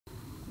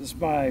This is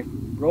my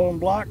rolling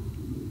block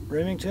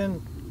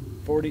Remington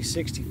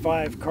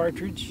 4065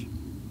 cartridge.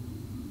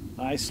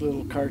 Nice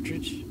little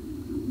cartridge.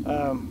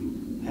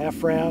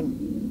 Half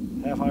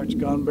round, half arch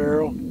gun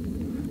barrel.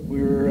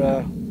 We were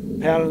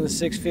pounding the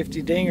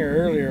 650 dinger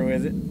earlier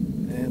with it,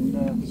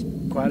 and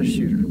it's quite a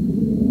shooter.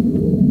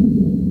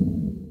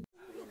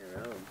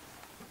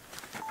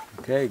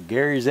 Okay,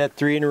 Gary's at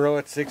 3 in a row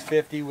at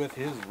 650 with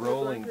his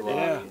rolling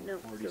block,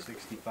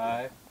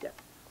 4065. Yep.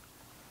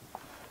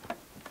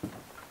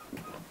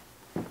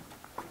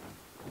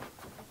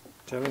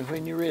 Tell me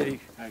when you're ready.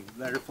 I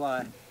let her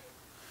fly.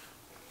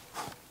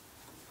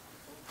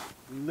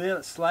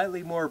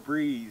 Slightly more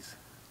breeze,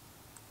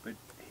 but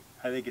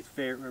I think it's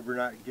fair. We're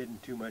not getting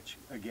too much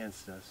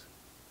against us.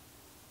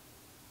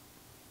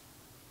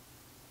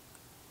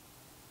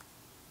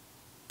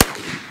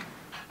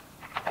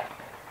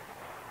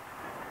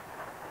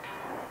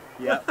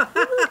 Yep.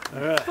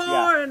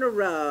 Four in a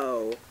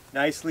row.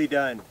 Nicely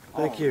done.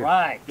 Thank you.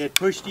 Right. It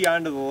pushed you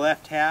onto the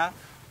left half.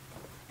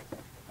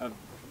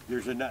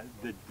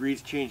 The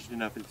breeze changed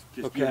enough. It's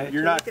just okay.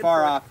 You're not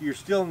far off. You're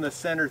still in the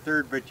center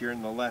third, but you're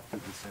in the left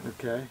of the center.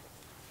 Okay.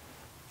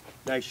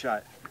 Nice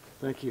shot.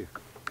 Thank you.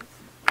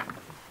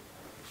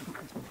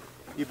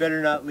 You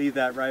better not leave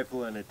that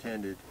rifle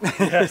unattended.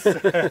 Yes.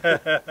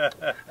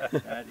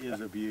 That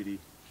is a beauty.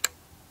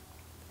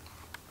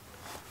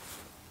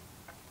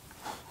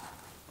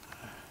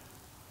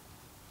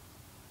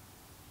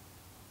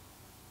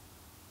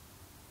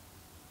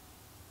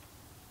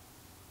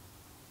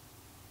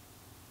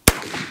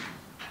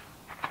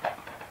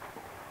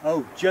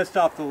 Oh, just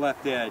off the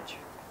left edge.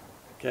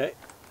 Okay.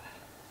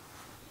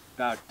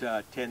 About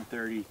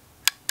 10:30.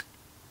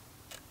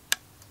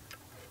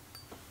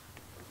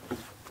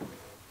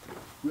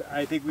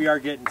 I think we are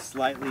getting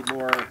slightly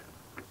more, a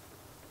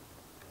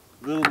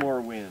little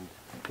more wind.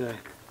 Okay.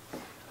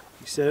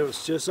 You said it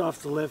was just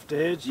off the left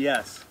edge?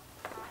 Yes,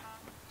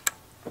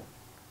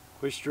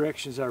 Which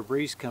direction is our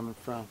breeze coming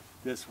from?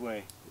 this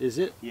way. Is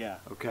it? Yeah.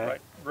 Okay.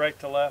 Right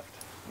to left.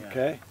 Yeah.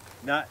 Okay.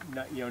 Not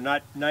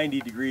not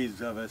 90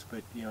 degrees of us,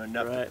 but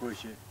enough to Right.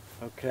 push it.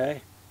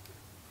 Okay.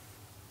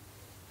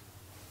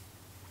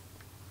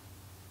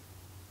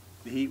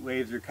 The heat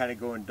waves are kind of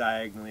going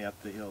diagonally up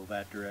the hill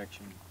that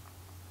direction.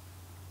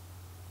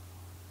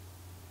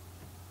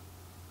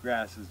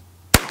 Grass is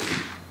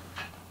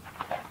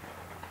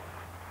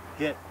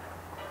hit.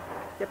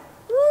 Yep.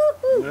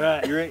 Woo-hoo.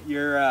 Right. You're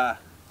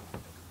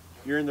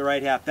in the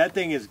right half. That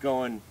thing is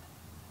going.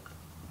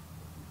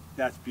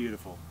 That's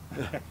beautiful.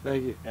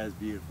 Thank you. That's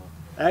beautiful.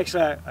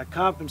 Actually, I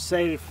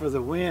compensated for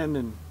the wind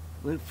and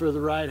went for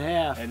the right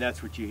half. And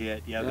that's what you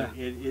hit. Yeah.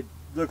 Yeah. It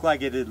looked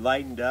like it had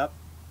lightened up.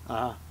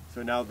 Uh-huh.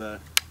 So now the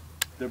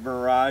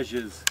mirage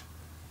is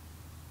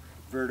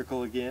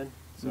vertical again.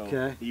 So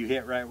Okay. you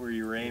hit right where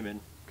you're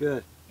aiming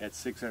Good. at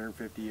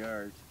 650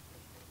 yards.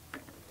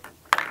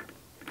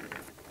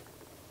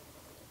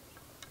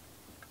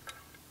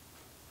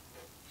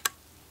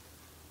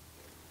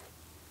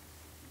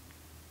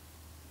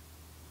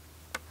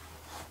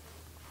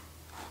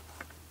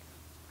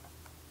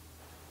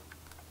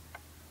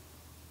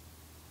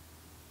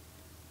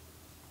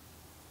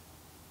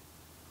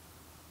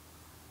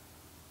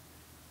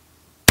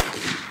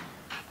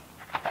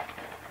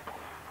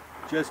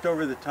 Just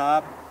over the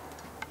top.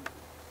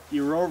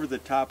 You were over the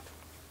top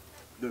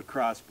the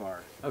crossbar.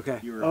 Okay.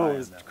 You were oh, high on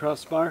it's that one.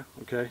 crossbar?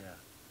 Okay.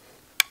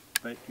 Yeah.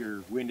 But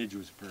your windage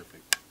was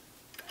perfect.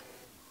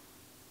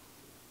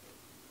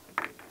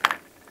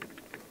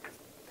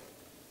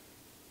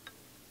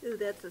 Ooh,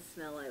 that's a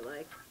smell I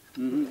like.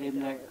 Isn't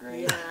that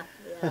great?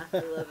 Yeah, I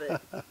love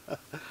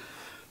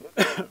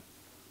it.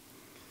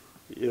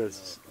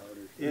 Yes.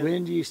 Yeah.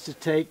 Wind used to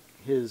take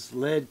his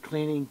lead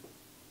cleaning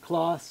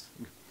cloths.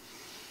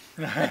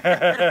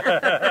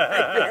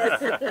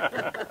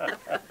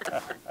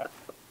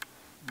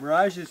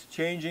 Mirage is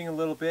changing a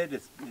little bit.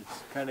 It's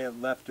kind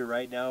of left to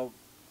right now.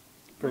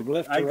 From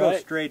left to I'd right? go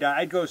straight on.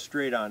 I'd go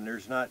straight on.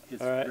 There's not.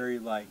 It's All right. very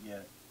light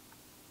yet.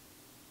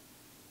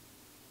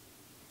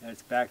 And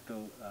it's back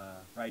to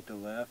right to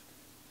left.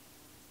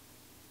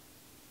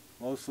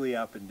 Mostly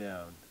up and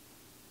down.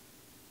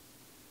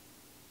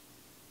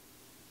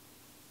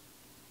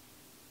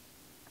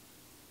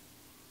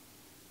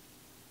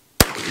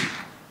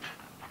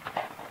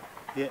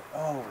 Hit.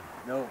 Oh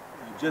no!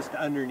 Just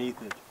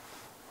underneath it.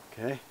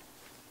 Okay.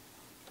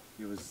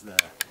 It was the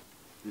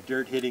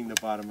dirt hitting the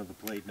bottom of the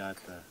plate, not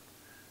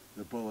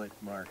the bullet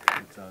mark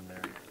that's on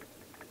there.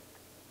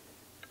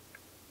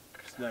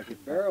 Snuck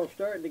it. Barrel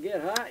starting to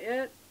get hot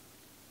yet?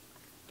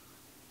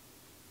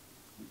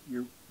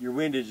 Your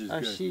windage is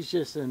good. She's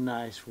just a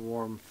nice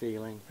warm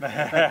feeling.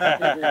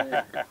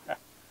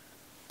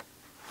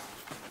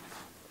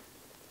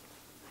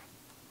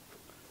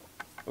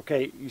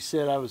 Okay, you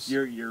said I was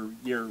Your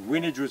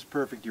windage was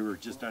perfect. You were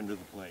just under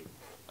the plate.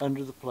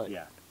 under the plate.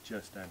 Yeah,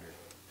 just under.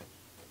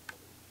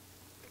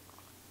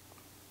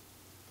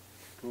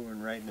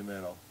 Going right in the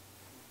middle.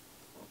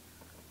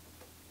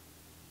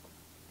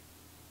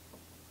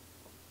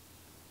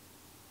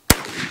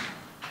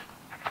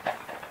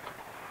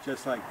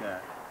 Just like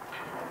that.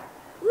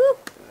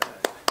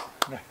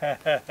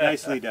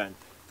 Nicely done.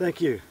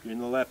 Thank you. You're in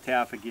the left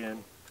half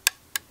again.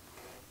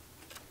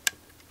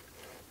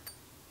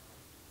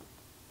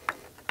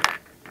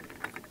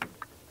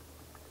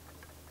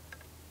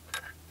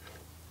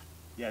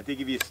 Yeah, I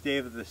think if you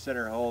stay with the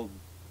center hold,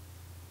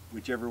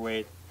 whichever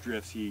way it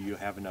drifts you, you'll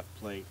have enough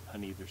plate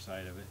on either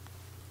side of it.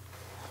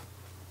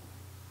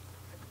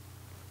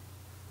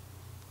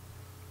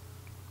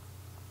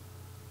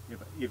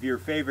 If you're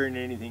favoring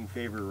anything,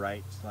 favor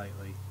right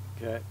slightly,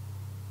 Okay.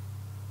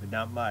 but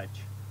not much.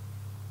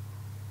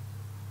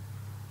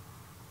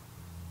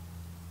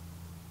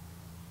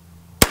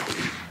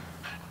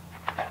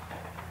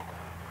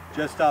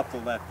 Just off the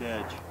left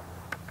edge.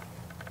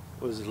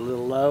 Was it a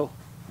little low?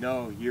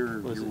 No,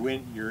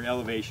 your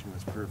elevation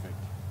was perfect.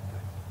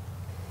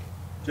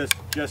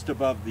 Just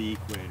above the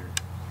equator.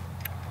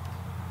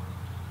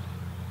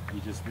 You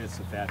just missed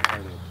the fat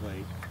part of the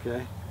plate.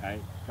 Okay. I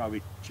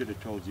probably should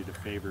have told you to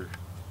favor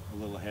a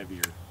little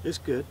heavier. It's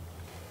good.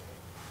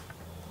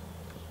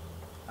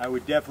 I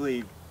would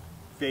definitely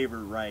favor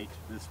right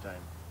this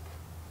time.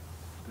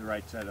 The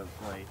right side of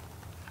the plate.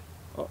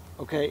 Oh,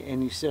 okay,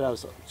 and you said I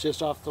was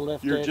just off the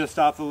left You're edge? just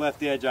off the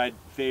left edge. I'd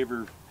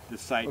favor the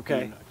sight Okay.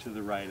 being to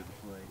the right of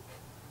the plate.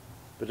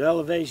 But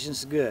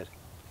elevation's good.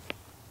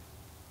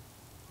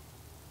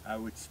 I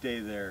would stay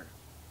there.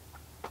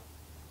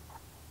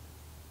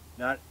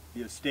 Not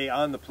stay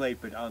on the plate,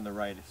 but on the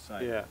right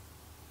side. Yeah.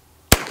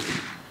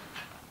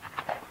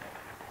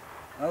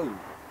 Oh,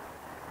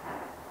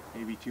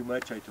 maybe too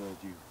much. I told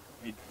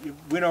you. It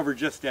went over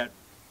just at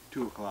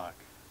 2 o'clock.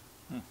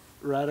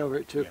 Right over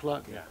at 2 Yeah,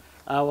 o'clock? yeah.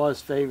 I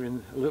was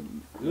favoring a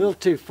little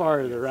too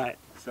far to the right.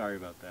 Sorry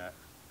about that.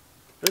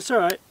 That's all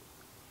right.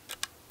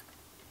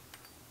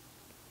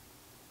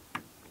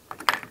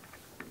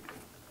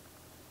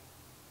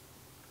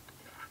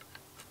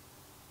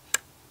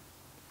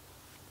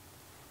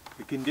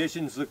 The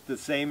conditions look the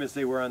same as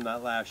they were on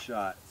that last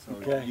shot, so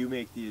Okay. you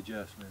make the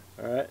adjustment.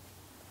 All right.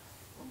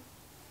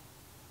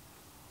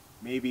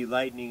 Maybe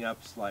lightening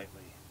up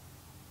slightly.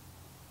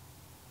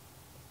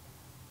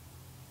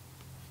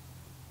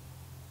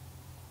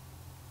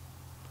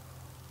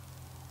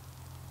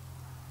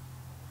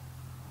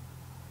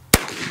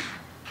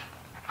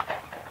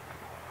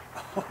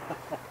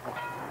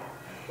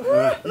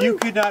 You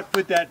could not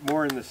put that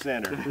more in the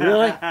center.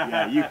 Really?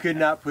 Yeah, you could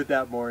not put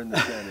that more in the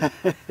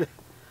center.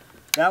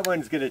 That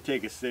one's going to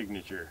take a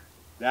signature.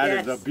 That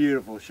is Yes. a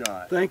beautiful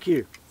shot. Thank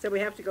you. So we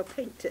have to go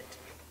paint it.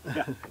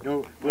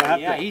 No, we'll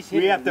have Yeah, to, he's we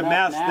hitting have to enough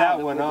mask now that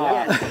that one we're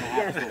off.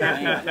 Yes,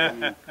 yes,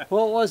 definitely.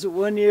 What was it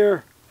one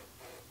year?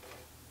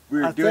 We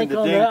were I doing think the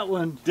on ding, that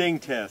one, ding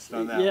test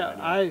on that yeah,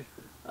 one. I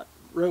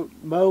wrote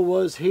Mo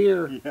was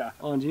here Yeah.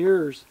 on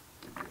yours.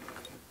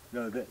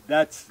 No,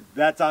 that's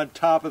on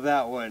top of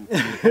that one.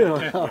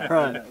 All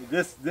right.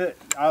 This,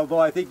 although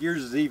I think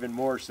yours is even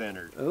more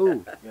centered.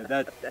 Oh,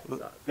 Yeah,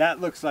 that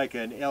looks like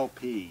an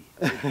LP.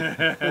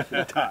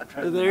 Top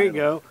right there you middle.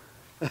 go.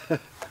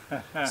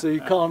 So you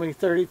call me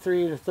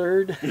 33 and a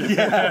third?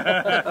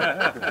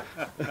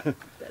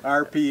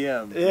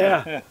 RPM.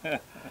 Yeah.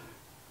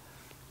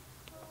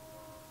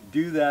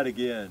 Do that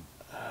again.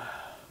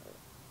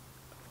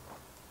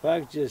 If I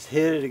could just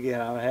hit it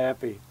again, I'm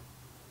happy.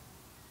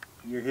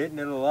 You're hitting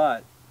it a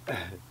lot.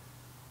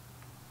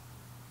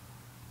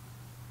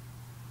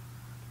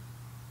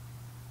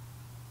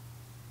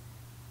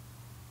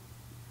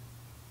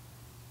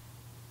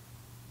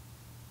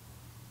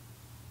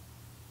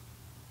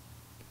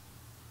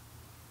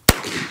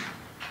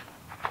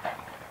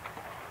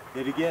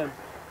 Hit again.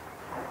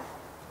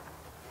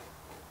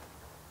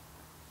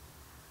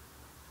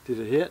 Did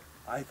it hit?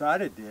 I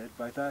thought it did,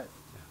 but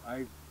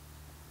I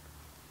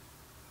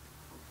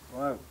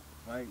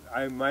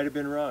might have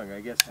been wrong. I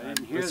guess I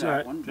didn't hear That's that all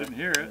right. one. Didn't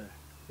hear it.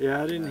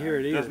 Yeah, I didn't hear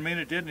it either. Doesn't mean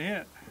it didn't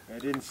hit. I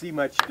didn't see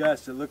much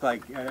dust. It looked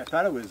like I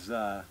thought it was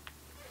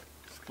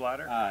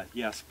Splatter.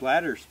 yeah,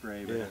 splatter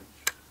spray. But Yeah.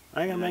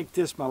 I'm gonna make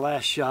this my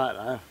last shot.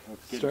 I'm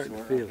it's getting starting to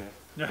sore. feel it.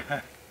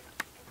 Okay.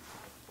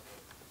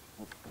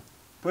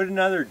 Put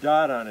another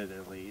dot on it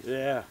at least.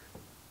 Yeah.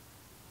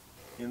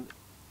 In,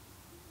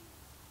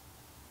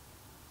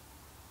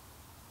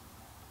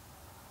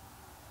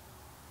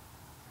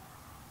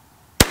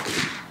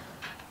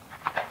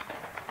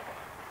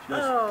 just,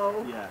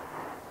 Oh, yeah,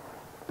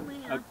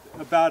 man.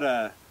 about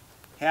a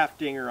half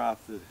dinger off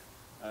the.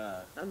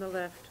 On the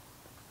left,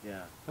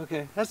 Yeah,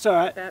 Okay, that's all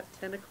right. about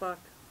 10 o'clock.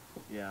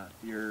 yeah.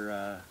 You're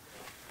Yeah.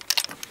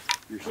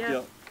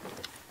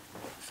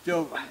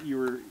 still you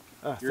were.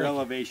 Oh, Your thank you.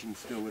 elevation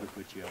still would have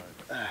put you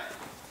on.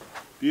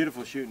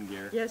 Beautiful shooting,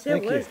 Gary. Yes,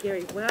 Thank it you. was,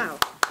 Gary. Wow.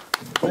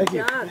 Thank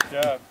you. Good job.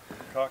 Good job.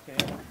 Cock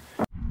the hammer.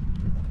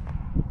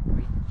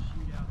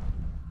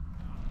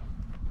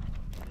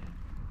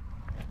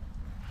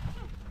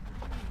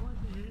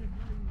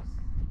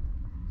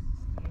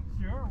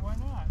 Sure, why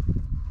not?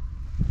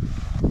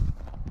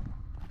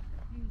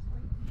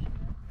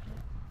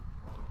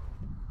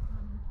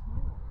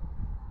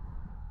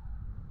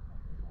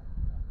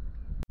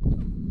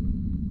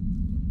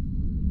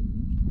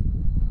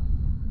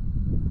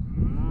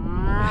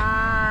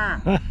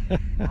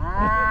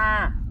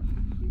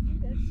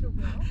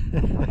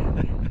 Get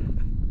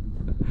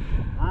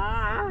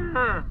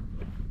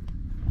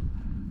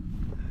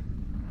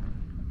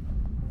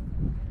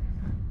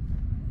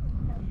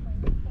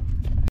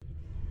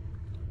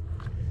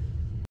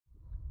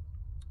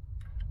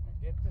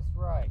this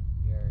right,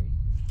 Gary.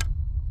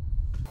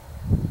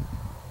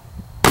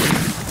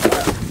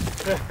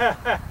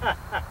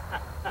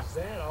 Is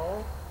that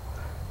all?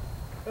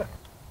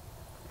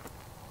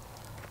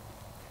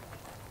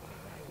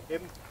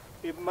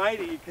 It might,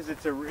 because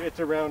it's a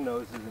round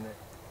nose, isn't it?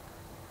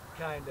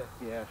 Kinda.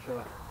 Yeah,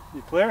 so.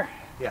 You clear?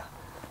 Yeah.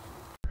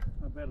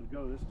 I bet it'll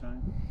go this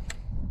time.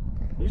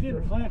 You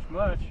didn't flinch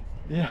much.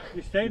 Yeah.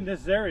 You stayed in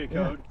this area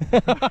code.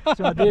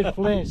 So I did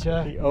flinch,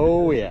 huh?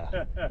 Oh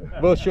yeah.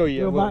 We'll show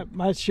you. Well,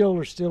 my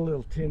shoulder's still a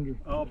little tender.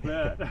 I'll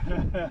bet.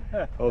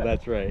 Oh,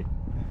 that's right.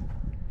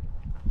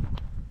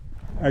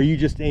 Are you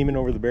just aiming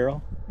over the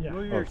barrel? Yeah.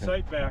 Move your Okay.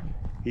 sight back.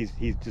 He's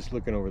just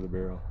looking over the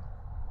barrel.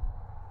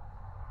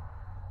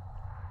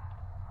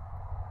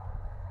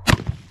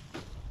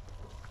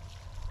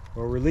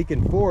 Well, we're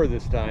leaking 4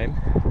 this time,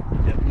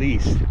 at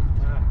least.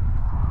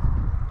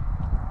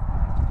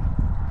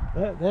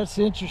 That's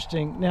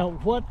interesting. Now,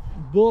 what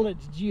bullet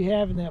did you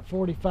have in that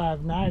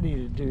 4590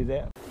 to do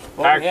that?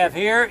 What we have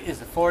here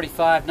is a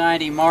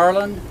 4590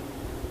 Marlin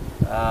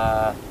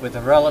with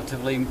a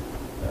relatively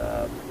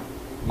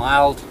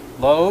mild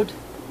load.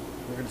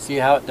 We're going to see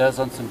how it does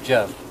on some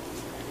jug.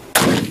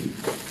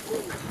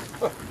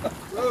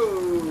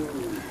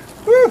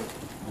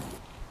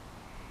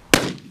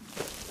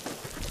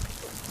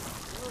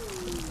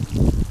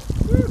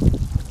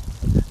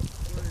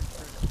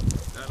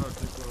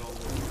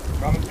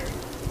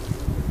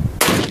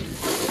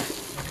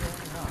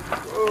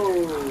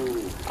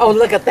 Oh,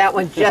 look at that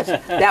one. Just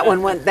that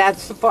one went that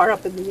far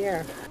up in the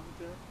air.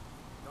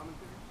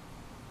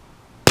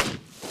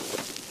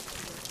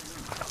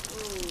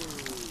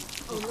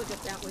 Oh, look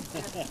at that one.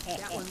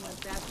 That one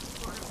went that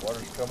far.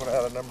 Water's coming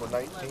out of number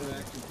 19.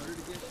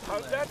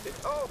 How's that?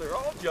 Oh, they're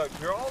all jugs.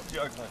 They're all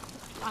juggling.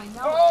 I know.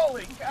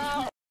 Holy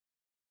cow!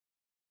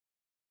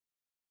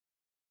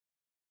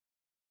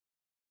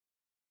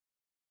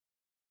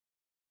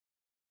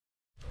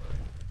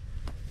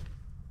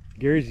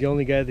 Gary's the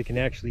only guy that can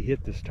actually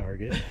hit this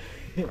target.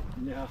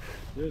 No,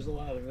 there's a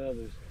lot of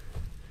others.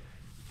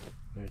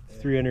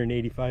 It's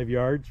 385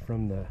 yards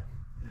from the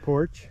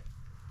porch,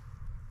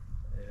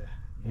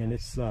 and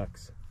it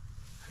sucks.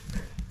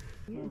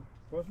 I'm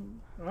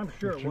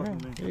sure it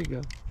wasn't me. There you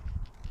go.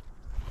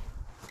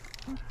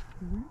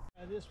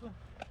 This one?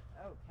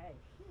 Okay.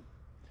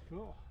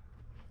 Cool.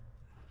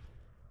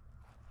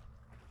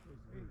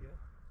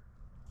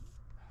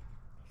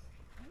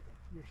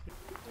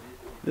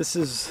 This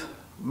is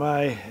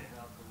my,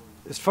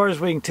 as far as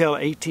we can tell,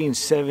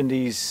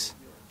 1870s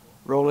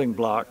rolling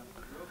block.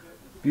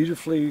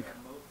 Beautifully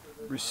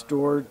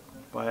restored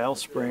by Al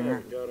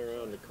Springer.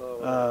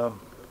 Of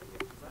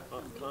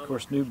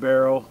course, new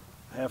barrel,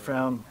 half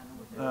round,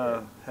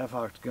 half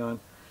octagon.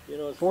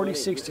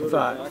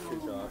 4065.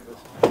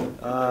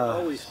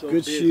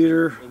 Good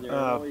shooter.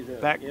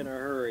 Back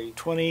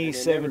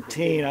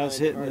 2017, I was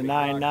hitting the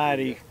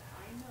 990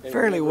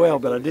 fairly well,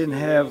 but I didn't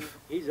have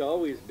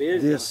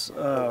this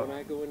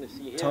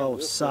tall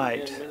of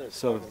sight,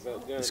 so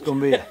it's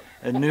going to be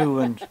a new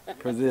one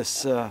for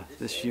this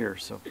this year.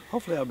 So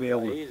hopefully I'll be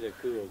able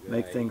to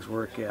make things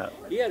work out.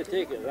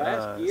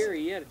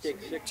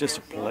 Just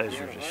a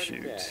pleasure to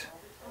shoot,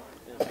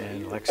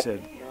 and like I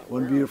said,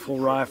 one beautiful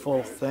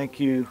rifle. Thank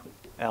you,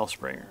 Al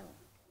Springer.